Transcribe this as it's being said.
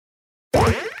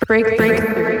Breakthrough.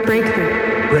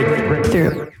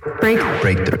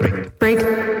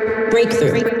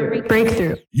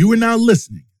 You are now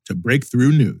listening to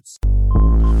Breakthrough News.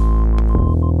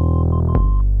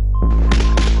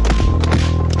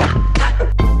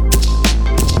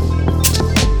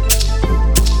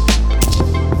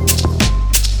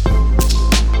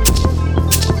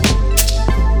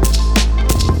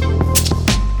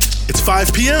 It's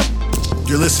 5 p.m.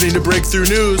 You're listening to Breakthrough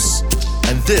News,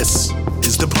 and this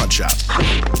is The Punch-Out.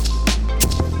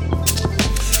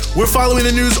 We're following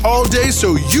the news all day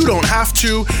so you don't have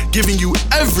to, giving you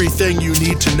everything you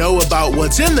need to know about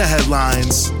what's in the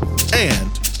headlines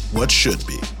and what should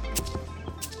be.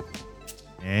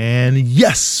 And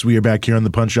yes, we are back here on The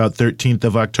Punch-Out, 13th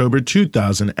of October,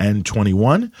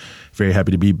 2021. Very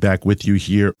happy to be back with you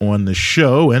here on the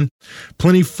show, and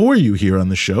plenty for you here on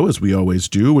the show, as we always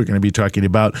do. We're going to be talking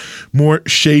about more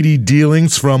shady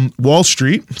dealings from Wall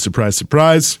Street. Surprise,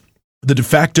 surprise. The de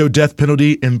facto death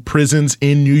penalty in prisons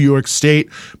in New York State.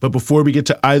 But before we get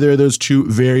to either of those two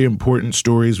very important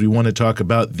stories, we want to talk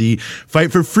about the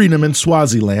fight for freedom in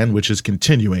Swaziland, which is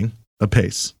continuing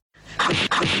apace.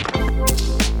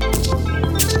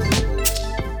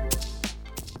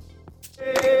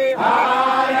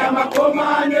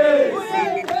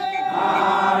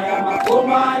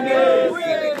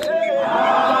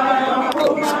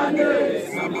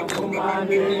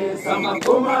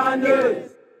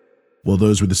 Well,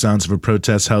 those were the sounds of a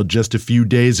protest held just a few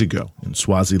days ago in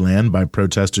Swaziland by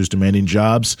protesters demanding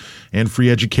jobs and free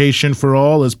education for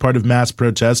all as part of mass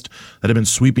protests that have been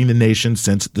sweeping the nation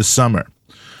since the summer.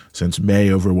 Since May,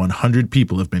 over 100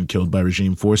 people have been killed by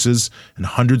regime forces and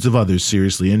hundreds of others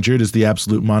seriously injured as the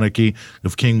absolute monarchy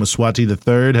of King Mswati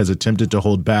III has attempted to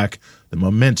hold back the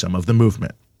momentum of the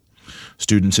movement.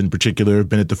 Students in particular have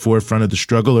been at the forefront of the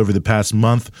struggle over the past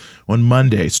month. On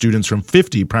Monday, students from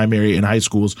 50 primary and high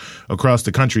schools across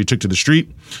the country took to the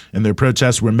street, and their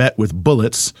protests were met with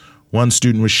bullets. One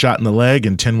student was shot in the leg,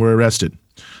 and 10 were arrested.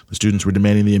 The students were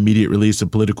demanding the immediate release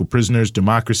of political prisoners,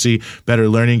 democracy, better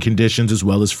learning conditions, as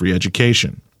well as free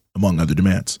education, among other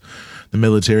demands. The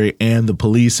military and the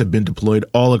police have been deployed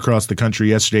all across the country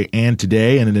yesterday and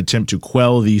today in an attempt to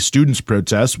quell the students'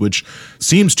 protests, which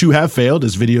seems to have failed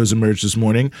as videos emerged this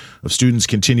morning of students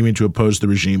continuing to oppose the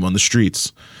regime on the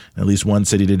streets. In at least one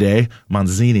city today,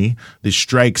 Manzini, the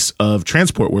strikes of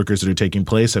transport workers that are taking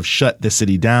place have shut the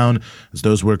city down as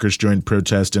those workers joined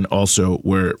protest and also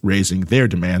were raising their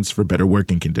demands for better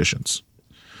working conditions.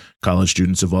 College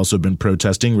students have also been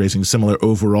protesting, raising similar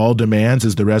overall demands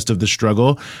as the rest of the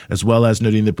struggle, as well as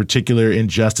noting the particular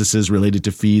injustices related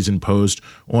to fees imposed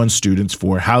on students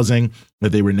for housing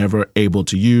that they were never able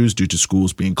to use due to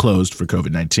schools being closed for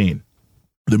COVID-19.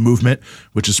 The movement,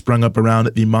 which has sprung up around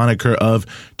the moniker of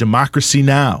Democracy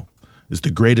Now!, is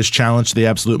the greatest challenge to the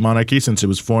absolute monarchy since it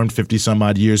was formed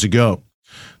 50-some-odd years ago.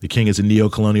 The king is a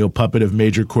neo-colonial puppet of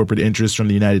major corporate interests from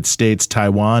the United States,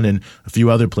 Taiwan, and a few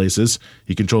other places.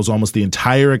 He controls almost the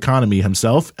entire economy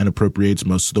himself and appropriates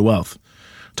most of the wealth.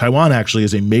 Taiwan actually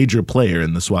is a major player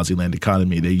in the Swaziland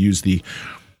economy. They use the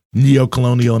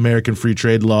neo-colonial American free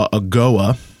trade law,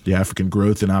 AGOA, the African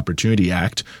Growth and Opportunity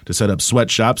Act, to set up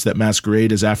sweatshops that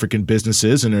masquerade as African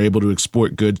businesses and are able to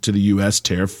export goods to the U.S.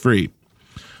 tariff-free.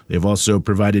 They've also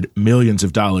provided millions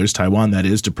of dollars, Taiwan that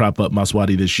is, to prop up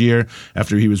Mswati this year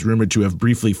after he was rumored to have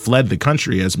briefly fled the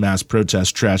country as mass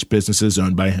protests trashed businesses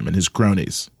owned by him and his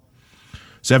cronies.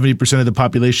 70% of the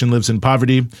population lives in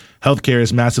poverty, healthcare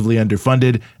is massively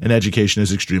underfunded, and education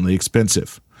is extremely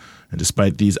expensive. And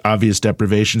despite these obvious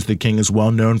deprivations, the king is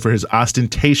well known for his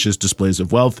ostentatious displays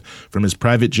of wealth, from his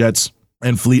private jets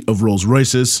and fleet of Rolls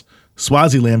Royces.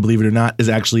 Swaziland, believe it or not, is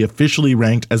actually officially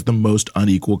ranked as the most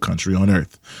unequal country on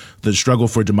earth. The struggle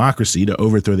for democracy to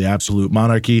overthrow the absolute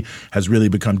monarchy has really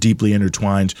become deeply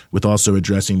intertwined with also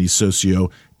addressing these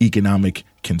socio-economic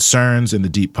concerns and the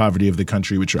deep poverty of the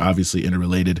country, which are obviously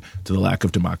interrelated to the lack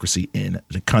of democracy in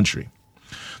the country.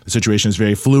 The situation is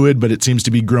very fluid, but it seems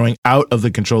to be growing out of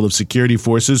the control of security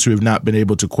forces who have not been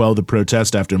able to quell the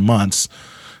protest after months.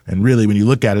 And really, when you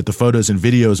look at it, the photos and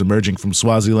videos emerging from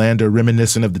Swaziland are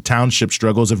reminiscent of the township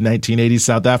struggles of 1980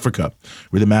 South Africa,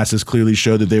 where the masses clearly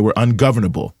showed that they were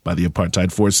ungovernable by the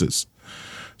apartheid forces.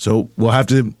 So we'll have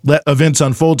to let events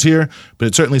unfold here, but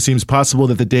it certainly seems possible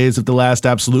that the days of the last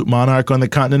absolute monarch on the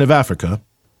continent of Africa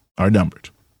are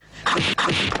numbered.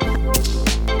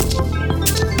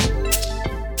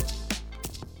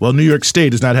 Well, New York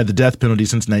State has not had the death penalty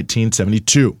since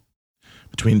 1972.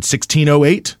 Between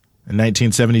 1608 in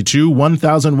 1972,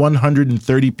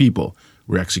 1,130 people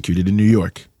were executed in New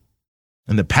York.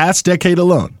 In the past decade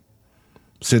alone,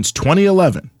 since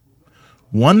 2011,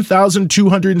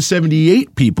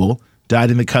 1,278 people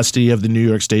died in the custody of the New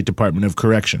York State Department of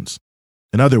Corrections.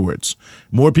 In other words,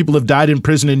 more people have died in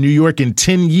prison in New York in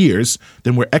 10 years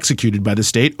than were executed by the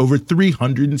state over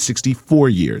 364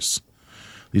 years.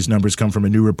 These numbers come from a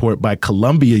new report by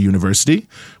Columbia University,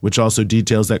 which also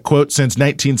details that, quote, since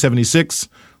 1976,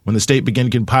 when the state began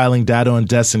compiling data on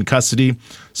deaths in custody,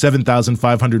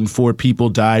 7,504 people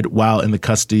died while in the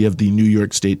custody of the New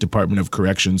York State Department of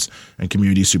Corrections and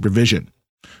Community Supervision.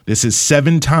 This is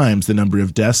 7 times the number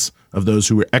of deaths of those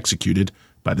who were executed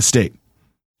by the state.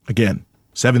 Again,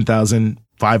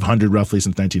 7,500 roughly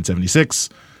since 1976,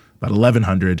 about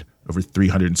 1,100 over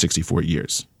 364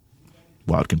 years.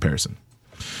 Wild comparison.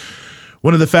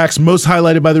 One of the facts most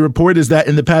highlighted by the report is that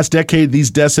in the past decade,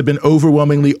 these deaths have been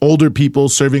overwhelmingly older people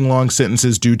serving long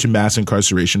sentences due to mass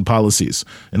incarceration policies.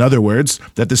 In other words,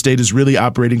 that the state is really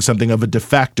operating something of a de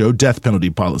facto death penalty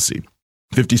policy.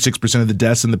 56% of the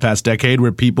deaths in the past decade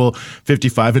were people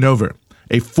 55 and over,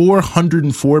 a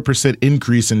 404%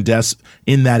 increase in deaths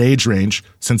in that age range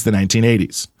since the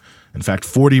 1980s. In fact,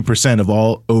 40% of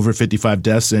all over 55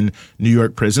 deaths in New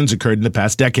York prisons occurred in the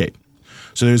past decade.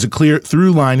 So there's a clear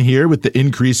through line here with the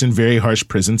increase in very harsh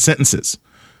prison sentences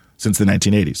since the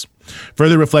 1980s.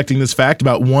 Further reflecting this fact,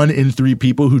 about 1 in 3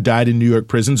 people who died in New York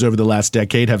prisons over the last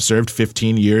decade have served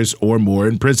 15 years or more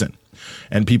in prison.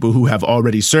 And people who have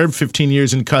already served 15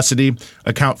 years in custody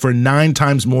account for 9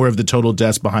 times more of the total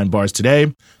deaths behind bars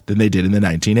today than they did in the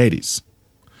 1980s.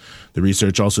 The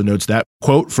research also notes that,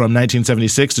 quote, from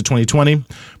 1976 to 2020,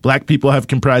 black people have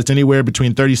comprised anywhere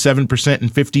between 37%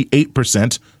 and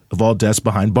 58% of all deaths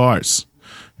behind bars.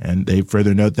 And they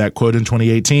further note that, quote, in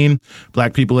 2018,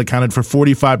 black people accounted for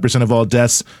 45% of all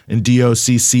deaths in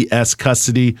DOCCS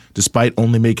custody, despite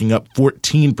only making up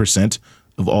 14%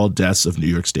 of all deaths of New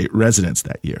York State residents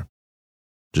that year.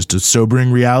 Just a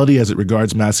sobering reality as it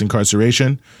regards mass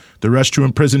incarceration, the rush to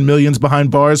imprison millions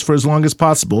behind bars for as long as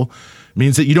possible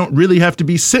means that you don't really have to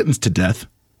be sentenced to death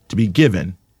to be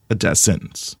given a death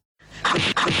sentence.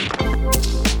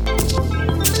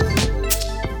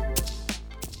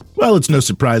 Well, it's no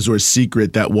surprise or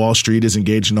secret that Wall Street is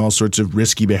engaged in all sorts of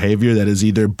risky behavior that is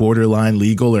either borderline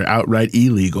legal or outright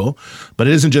illegal. But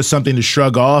it isn't just something to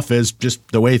shrug off as just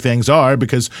the way things are,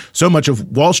 because so much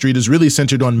of Wall Street is really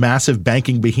centered on massive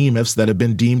banking behemoths that have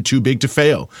been deemed too big to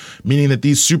fail, meaning that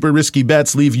these super risky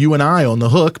bets leave you and I on the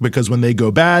hook because when they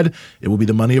go bad, it will be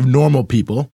the money of normal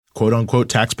people, quote unquote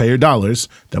taxpayer dollars,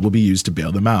 that will be used to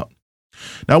bail them out.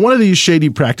 Now, one of these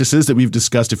shady practices that we've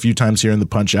discussed a few times here in the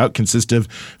Punch-Out consists of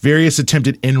various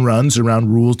attempted in-runs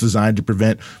around rules designed to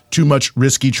prevent too much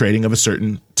risky trading of a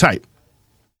certain type.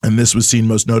 And this was seen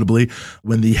most notably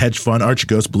when the hedge fund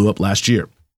Archegos blew up last year.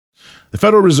 The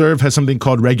Federal Reserve has something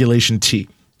called Regulation T.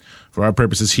 For our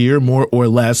purposes here, more or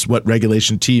less what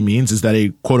Regulation T means is that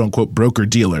a quote-unquote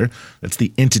broker-dealer, that's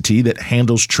the entity that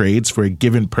handles trades for a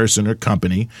given person or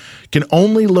company, can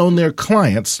only loan their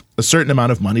clients a certain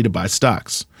amount of money to buy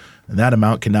stocks. And that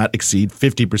amount cannot exceed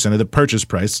 50% of the purchase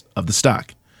price of the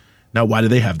stock. Now, why do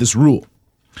they have this rule?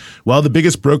 Well, the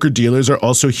biggest broker-dealers are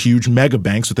also huge mega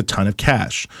banks with a ton of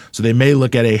cash. So they may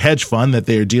look at a hedge fund that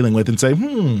they are dealing with and say,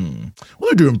 well,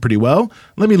 they're doing pretty well.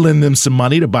 Let me lend them some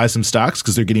money to buy some stocks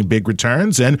because they're getting big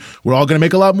returns and we're all going to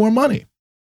make a lot more money.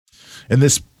 And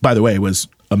this, by the way, was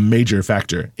a major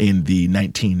factor in the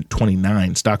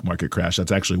 1929 stock market crash.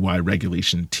 That's actually why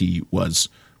Regulation T was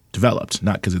developed,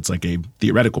 not because it's like a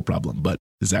theoretical problem, but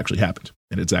this actually happened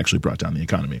and it's actually brought down the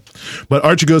economy. But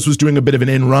Archegos was doing a bit of an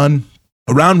in-run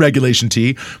around Regulation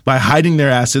T by hiding their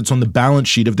assets on the balance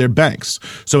sheet of their banks.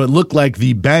 So it looked like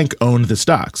the bank owned the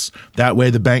stocks. That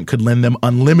way the bank could lend them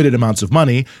unlimited amounts of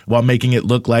money while making it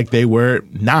look like they were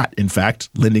not, in fact,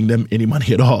 lending them any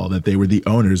money at all, that they were the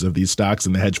owners of these stocks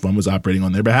and the hedge fund was operating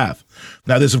on their behalf.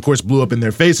 Now, this, of course, blew up in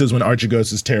their faces when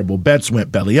Archegos' terrible bets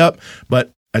went belly up.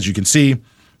 But as you can see,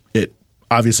 it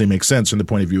obviously makes sense from the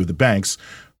point of view of the banks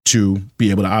to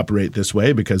be able to operate this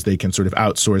way because they can sort of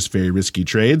outsource very risky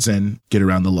trades and get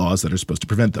around the laws that are supposed to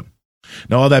prevent them.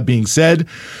 Now, all that being said,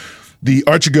 the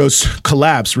Archegos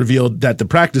collapse revealed that the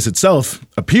practice itself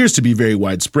appears to be very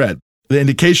widespread. The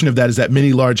indication of that is that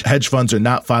many large hedge funds are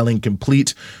not filing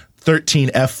complete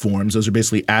 13F forms. Those are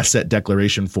basically asset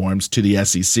declaration forms to the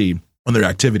SEC on their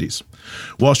activities.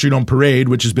 Wall Street on Parade,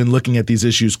 which has been looking at these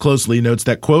issues closely, notes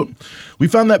that, quote, we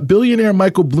found that billionaire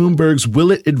Michael Bloomberg's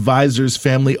Willett Advisors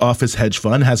family office hedge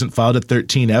fund hasn't filed a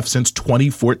 13F since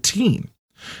 2014.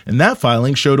 And that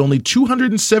filing showed only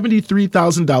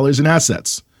 $273,000 in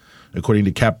assets. According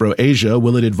to Capro Asia,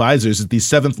 Willett Advisors is the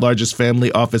 7th largest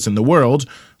family office in the world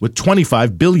with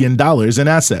 $25 billion in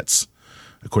assets.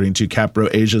 According to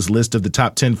Capro Asia's list of the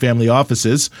top 10 family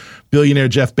offices, billionaire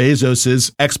Jeff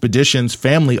Bezos' Expeditions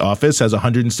family office has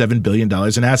 $107 billion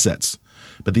in assets.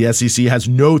 But the SEC has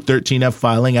no 13F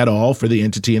filing at all for the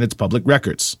entity in its public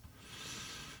records.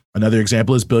 Another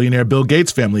example is billionaire Bill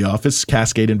Gates' family office,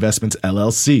 Cascade Investments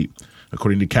LLC.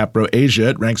 According to Capro Asia,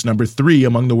 it ranks number 3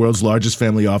 among the world's largest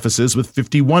family offices with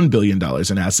 $51 billion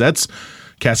in assets.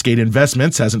 Cascade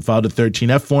Investments hasn't filed a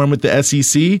 13F form with the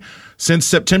SEC since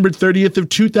September 30th of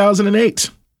 2008,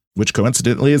 which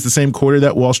coincidentally is the same quarter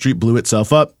that Wall Street blew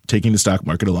itself up, taking the stock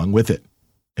market along with it,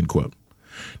 end quote.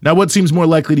 Now, what seems more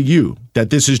likely to you,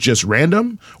 that this is just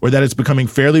random or that it's becoming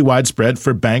fairly widespread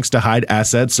for banks to hide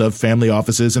assets of family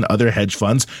offices and other hedge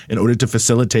funds in order to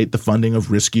facilitate the funding of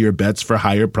riskier bets for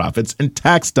higher profits and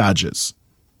tax dodges?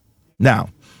 Now,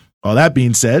 all that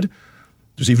being said,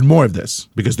 there's even more of this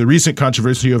because the recent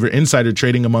controversy over insider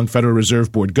trading among Federal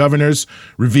Reserve Board governors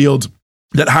revealed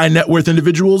that high net worth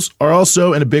individuals are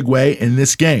also in a big way in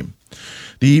this game.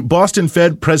 The Boston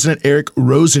Fed President Eric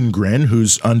Rosengren,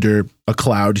 who's under a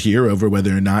cloud here over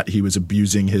whether or not he was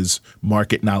abusing his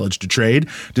market knowledge to trade,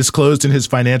 disclosed in his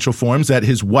financial forms that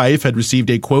his wife had received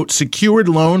a, quote, secured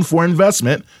loan for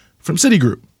investment from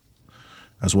Citigroup.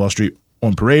 As Wall Street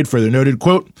on Parade further noted,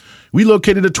 quote, we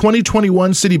located a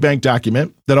 2021 Citibank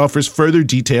document that offers further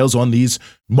details on these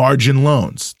margin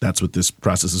loans. That's what this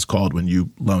process is called when you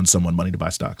loan someone money to buy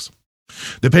stocks.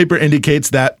 The paper indicates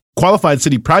that qualified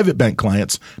Citi private bank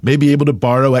clients may be able to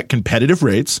borrow at competitive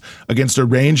rates against a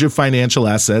range of financial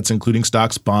assets, including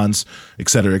stocks, bonds, et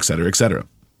cetera, et cetera, et cetera.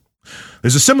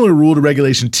 There's a similar rule to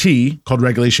Regulation T called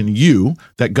Regulation U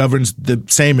that governs the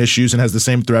same issues and has the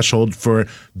same threshold for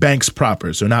banks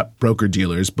proper. So not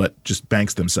broker-dealers, but just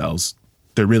banks themselves.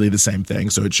 They're really the same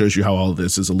thing. So it shows you how all of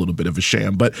this is a little bit of a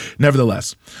sham. But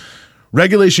nevertheless,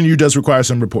 Regulation U does require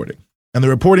some reporting. And the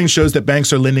reporting shows that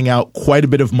banks are lending out quite a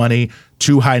bit of money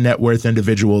to high net worth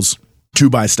individuals to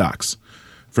buy stocks.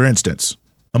 For instance,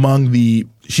 among the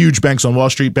huge banks on Wall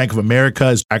Street, Bank of America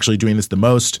is actually doing this the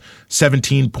most,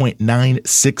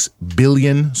 $17.96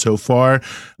 billion so far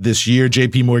this year.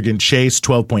 JP Morgan Chase,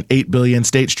 $12.8 billion.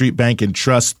 State Street Bank and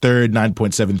Trust, third,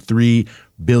 $9.73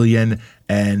 billion.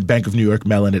 And Bank of New York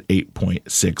Mellon at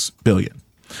 $8.6 billion.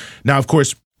 Now, of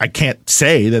course, I can't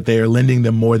say that they are lending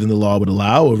them more than the law would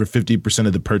allow, over 50%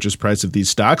 of the purchase price of these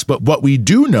stocks. But what we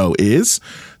do know is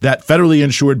that federally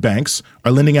insured banks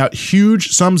are lending out huge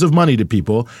sums of money to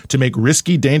people to make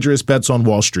risky, dangerous bets on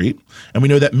Wall Street. And we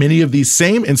know that many of these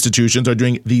same institutions are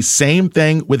doing the same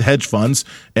thing with hedge funds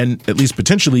and at least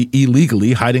potentially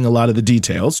illegally hiding a lot of the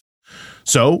details.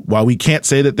 So while we can't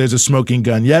say that there's a smoking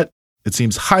gun yet, it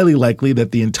seems highly likely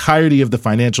that the entirety of the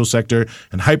financial sector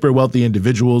and hyper-wealthy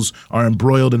individuals are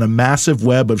embroiled in a massive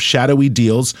web of shadowy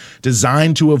deals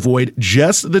designed to avoid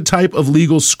just the type of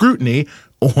legal scrutiny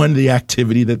on the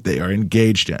activity that they are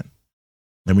engaged in.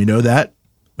 And we know that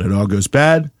when it all goes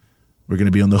bad, we're going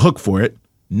to be on the hook for it,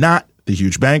 not the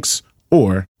huge banks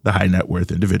or the high net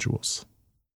worth individuals.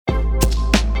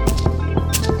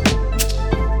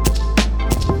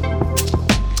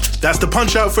 That's the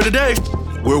punch out for today.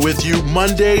 We're with you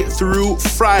Monday through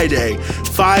Friday,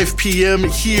 5 p.m.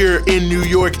 here in New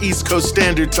York, East Coast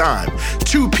Standard Time,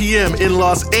 2 p.m. in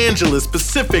Los Angeles,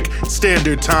 Pacific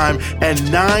Standard Time,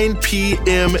 and 9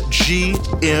 p.m.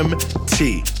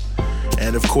 GMT.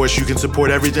 And of course, you can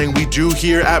support everything we do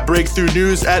here at Breakthrough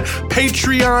News at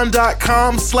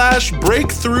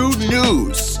patreon.com/Breakthrough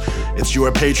News. It's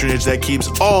your patronage that keeps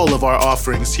all of our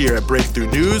offerings here at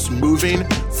Breakthrough News moving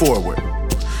forward.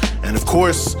 And of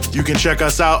course, you can check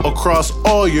us out across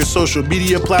all your social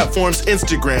media platforms,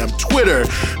 Instagram, Twitter,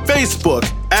 Facebook,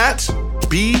 at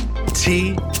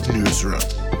BT Newsroom.